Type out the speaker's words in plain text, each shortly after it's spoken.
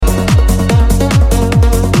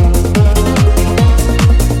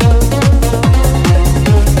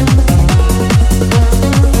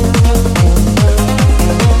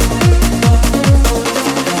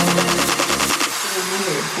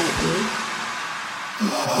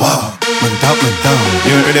Wow, man down.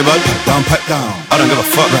 You ain't really bad, pipe down. I don't give a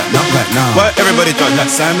fuck right now. Why everybody judge like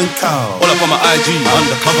Simon Cowell? All up on my IG,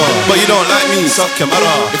 undercover. But you don't like me, suck your mother.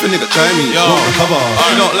 If a nigga try me, yo, won't recover.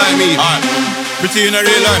 You don't like me, pretty in a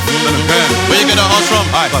real life, where you get the house from?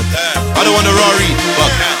 I don't want a Rari, but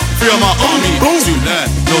free on my army. Too late,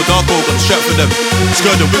 no Darko, got the strap for them.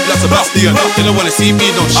 Skirt the whip like Sebastian. They don't wanna see me,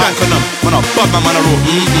 don't shank on them. Man, I'm bad, man, I roll.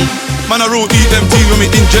 Man, I roll EMT when me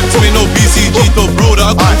inject me, no BCG, no bro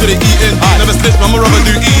that I go to the END. Never snitch, man, I'ma rather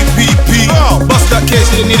do EPP. Bust that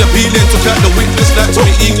case, you didn't need a peeling. Took out the witness like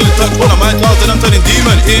Tommy Eagle and touch one of my clouds and I'm turning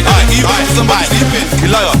demon. Evil, somebody sleeping,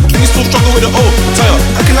 you liar. Can you still struggle with the O? Tire,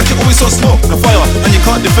 acting like you're always so slow. The fire, and you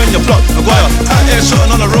can't defend your plot. Maguire, tight air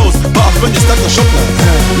shotting on the roads, but I spent your stack of shop.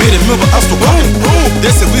 Made it move, but I'm still coming.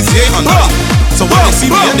 They said we ain't on nothing. So when they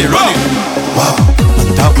see me, yeah, they running. Wow,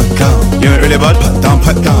 man down. You ain't really bad,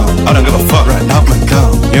 pipe down. I don't give a fuck right now, man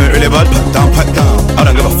down. You ain't really bad, pipe down. I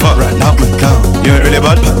don't give a fuck right now, man down. You ain't really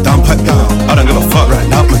bad, pipe down. I don't give a fuck right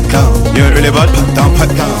now, man down. You ain't really bad,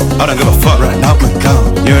 pipe down. I don't give a fuck right now, man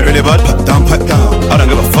down. You ain't really bad, pipe down. I don't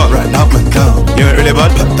give a fuck right now, man down. You ain't really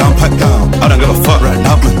bad, pipe down. I don't give a fuck right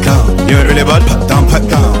now, man down. You ain't really bad, pipe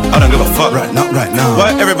down. I don't give a fuck right now.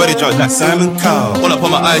 Why everybody judge like Simon Cowell? All up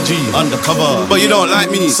on my IG, undercover. But you don't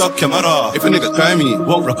like me, suck your mother. If a nigga try me,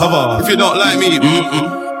 won't recover. If you don't like me,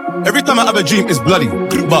 every time I have a dream, it's bloody.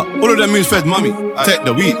 But all of them moves fed mommy. Take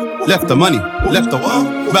the weed, left the money, left the wall,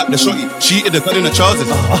 back the shorty. She hit the gun in the trousers.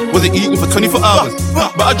 Was it eating for 24 hours?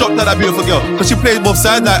 But I dropped that beautiful girl, cause she plays both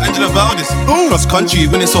sides like Angela Valdez. Cross country,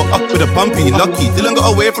 when it's so up with a pumpy. Lucky, Dylan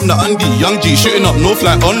got away from the undie. Young G, shooting up north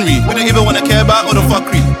like Henry. We don't even wanna care about all the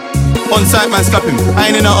fuckery. On site man slapping,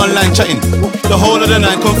 I ain't in her online chatting. The whole of the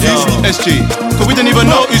night confused me, SG, cause we didn't even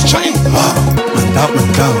know who's chatting. Wow,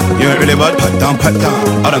 man down. You ain't really bad, pipe down.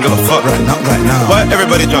 I don't give a fuck right now. Why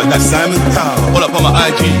everybody judge like Simon Cowell? All up on my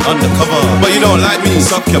IG, undercover. But you don't like me,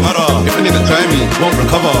 suck your mother. If a nigga try me, won't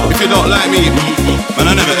recover. If you don't like me,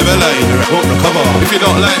 man, I never ever lie, won't recover. If you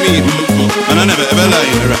don't like me, man, I never ever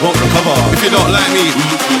lie, won't recover. If you don't like me,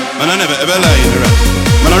 man, I never ever lie,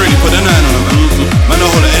 man, I really put a 9 on him, man, I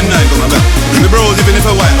hold an N9 on my back. The bros, even if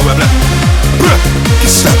I white, I wear black.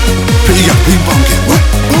 Get slapped, pretty young ping pong get what?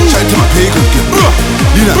 Try to my pagan get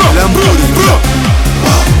you know, Lamborghini.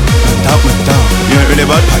 Wow, man down. You ain't really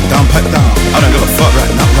bad, pipe down. I don't give a fuck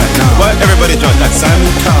right now. Why everybody judge like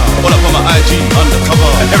Simon Cowell? All up on my IG,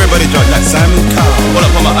 undercover. Everybody judge like Simon Cowell. All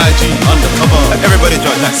up on my IG, undercover. Everybody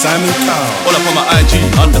judge like Simon Cowell. All up on my IG,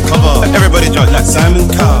 undercover. Everybody judge like Simon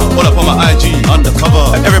Cowell. All up on my IG, undercover.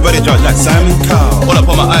 Everybody judge like Simon Cowell. All up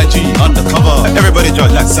on my IG, undercover. Everybody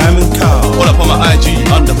judge like Simon Cowell. All up on my IG,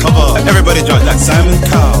 undercover. Everybody judge like Simon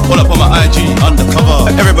Cowell. All up on my IG, undercover.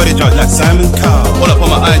 Everybody judge like Simon Cowell. All up on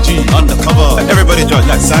my IG, undercover. Everybody judge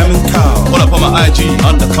like Simon Cowell. All up on my IG,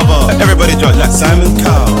 undercover. Everybody judge like Simon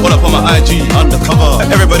Cowell. All up on my IG, undercover.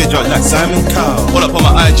 Everybody judge like Simon Cowell. All up on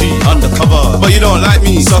my IG, undercover. But you don't like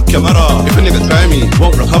me, suck your mother. If a nigga try me,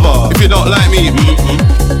 won't recover. If you don't like me,